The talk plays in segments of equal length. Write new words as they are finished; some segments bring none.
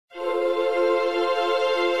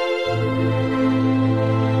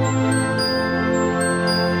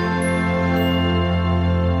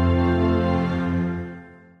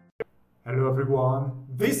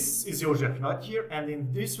is Josef Not here, and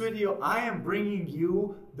in this video I am bringing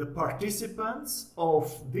you the participants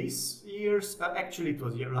of this year's, actually it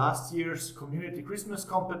was last year's Community Christmas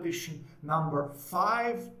Competition number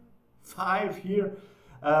 5 here,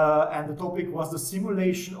 and the topic was the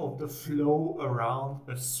simulation of the flow around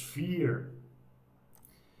a sphere.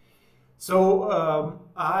 So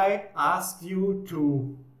I asked you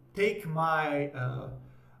to take my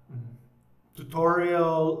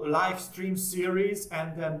tutorial live stream series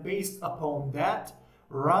and then based upon that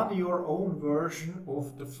run your own version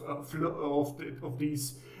of the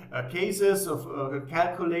these cases of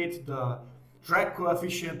calculate the drag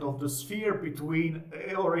coefficient of the sphere between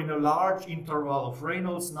or in a large interval of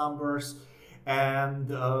Reynolds numbers,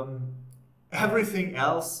 and everything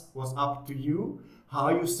else was up to you. How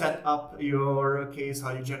you set up your case,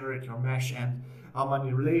 how you generate your mesh, and how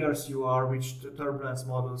many layers you are, which turbulence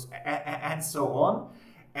models, and so on.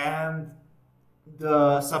 And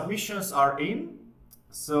the submissions are in,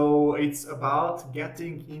 so it's about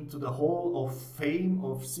getting into the hall of fame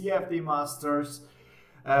of CFD masters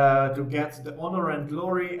to get the honor and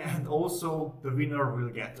glory, and also the winner will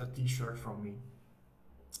get a t-shirt from me,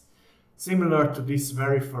 similar to this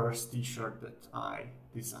very first t-shirt that I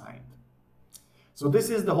designed. So this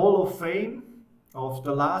is the hall of fame of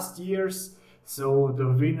the last year's. So the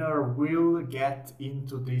winner will get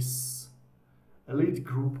into this elite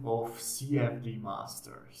group of CFD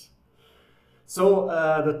masters. So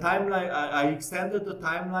the timeline, I extended the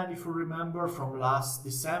timeline, if you remember, from last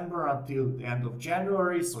December until the end of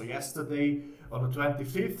January. So yesterday on the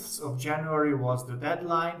 25th of January was the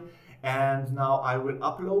deadline, and now I will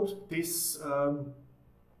upload this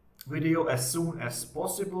video as soon as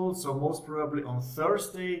possible. So most probably on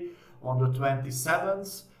Thursday on the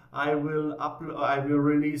 27th. I will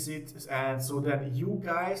release it, and so then you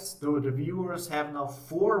guys, the viewers, have now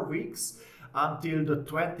 4 weeks until the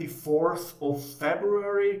 24th of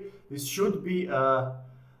February. This should be a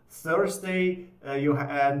Thursday,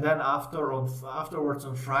 and then afterwards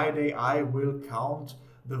on Friday I will count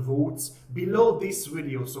the votes below this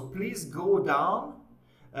video. So please go down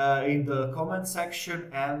in the comment section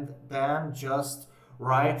and then just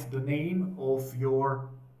write the name of your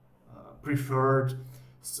preferred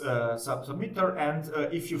submitter, and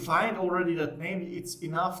if you find already that name, it's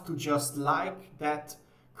enough to just like that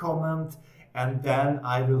comment, and then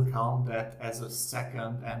I will count that as a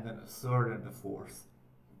second and then a third and a fourth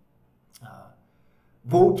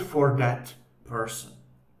vote for that person.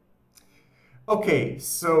 Okay,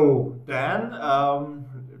 so then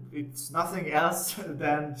it's nothing else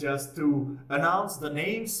than just to announce the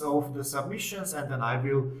names of the submissions, and then I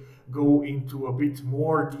will go into a bit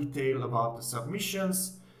more detail about the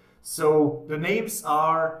submissions. So the names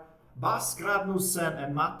are Bas Gradnussen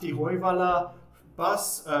and Matti Hoivala.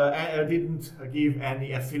 Bas didn't give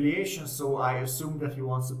any affiliation, so I assume that he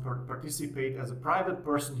wants to participate as a private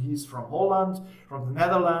person. He's from Holland, from the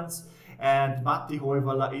Netherlands, and Matti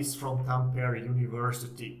Hoivala is from Tampere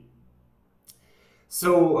University.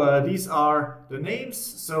 So these are the names.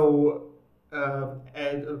 So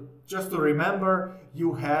just to remember,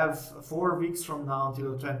 you have 4 weeks from now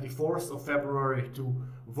until the 24th of February to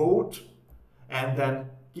vote, and then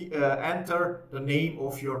enter the name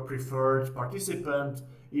of your preferred participant,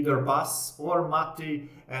 either Bas or Matti,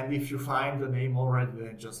 and if you find the name already,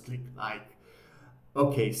 then just click like.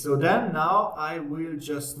 Okay, so then now I will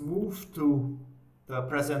just move to the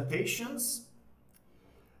presentations,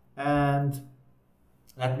 and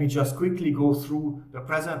let me just quickly go through the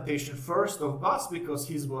presentation first of Bas, because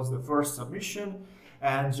his was the first submission,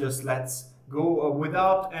 and just let's go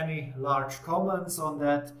without any large comments on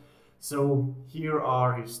that. So here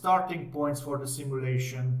are his starting points for the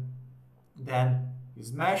simulation, then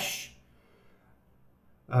his mesh,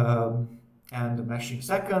 and the meshing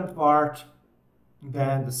second part,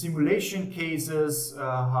 then the simulation cases,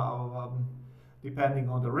 depending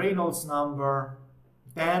on the Reynolds number,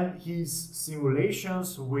 then his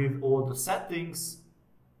simulations with all the settings,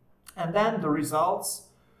 and then the results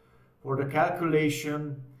for the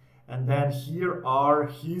calculation. And then here are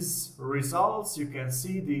his results. You can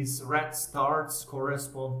see these red stars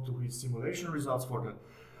correspond to his simulation results for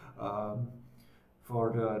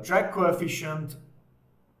the drag coefficient.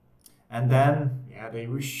 And then, yeah,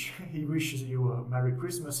 he wishes you a Merry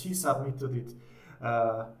Christmas. He submitted it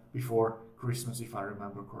before Christmas, if I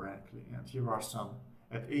remember correctly. And here are some.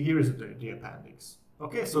 Here is the appendix.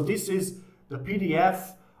 Okay, so this is the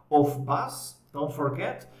PDF of Bas. Don't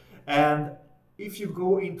forget. And if you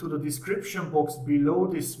go into the description box below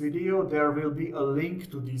this video, there will be a link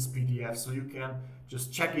to these PDFs, so you can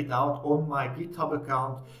just check it out on my GitHub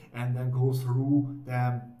account and then go through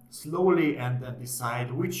them slowly and then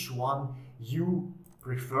decide which one you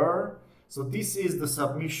prefer. So this is the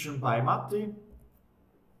submission by Matti.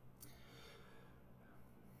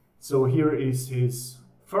 So here is his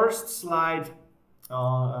first slide,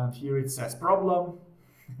 and here it says problem.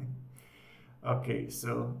 Okay,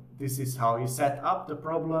 so this is how he set up the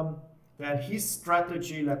problem. Then his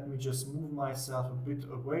strategy, let me just move myself a bit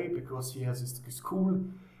away because he has his cool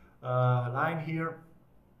line here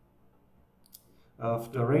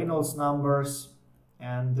of the Reynolds numbers,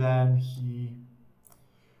 and then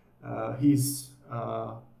his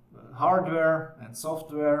hardware and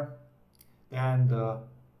software, and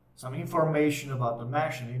some information about the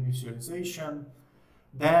mesh and initialization,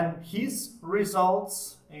 then his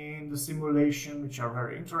results in the simulation, which are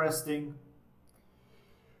very interesting,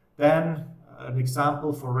 then an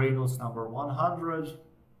example for Reynolds number 100,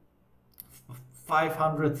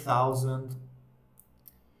 500,000,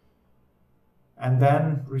 and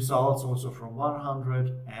then results also from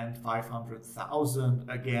 100 and 500,000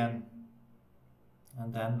 again,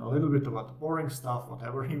 and then a little bit about the boring stuff,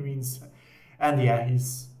 whatever he means, and yeah,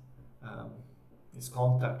 his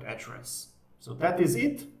contact address. So that is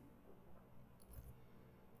it.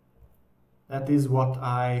 That is what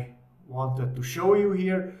I wanted to show you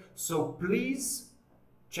here. So please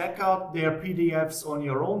check out their PDFs on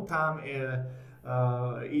your own time, in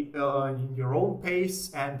your own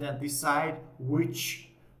pace, and then decide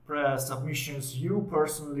which submissions you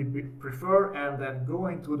personally prefer, and then go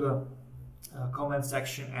into the comment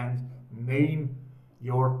section and name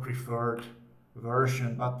your preferred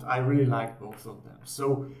version. But I really like both of them.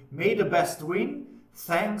 So may the best win.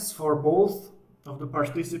 Thanks for both of the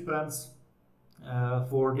participants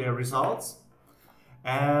for their results,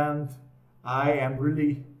 and I am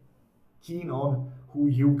really keen on who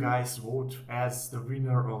you guys vote as the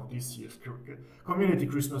winner of this year's Community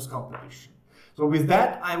Christmas competition. So with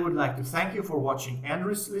that, I would like to thank you for watching and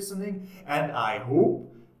listening, and I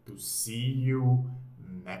hope to see you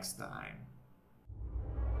next time.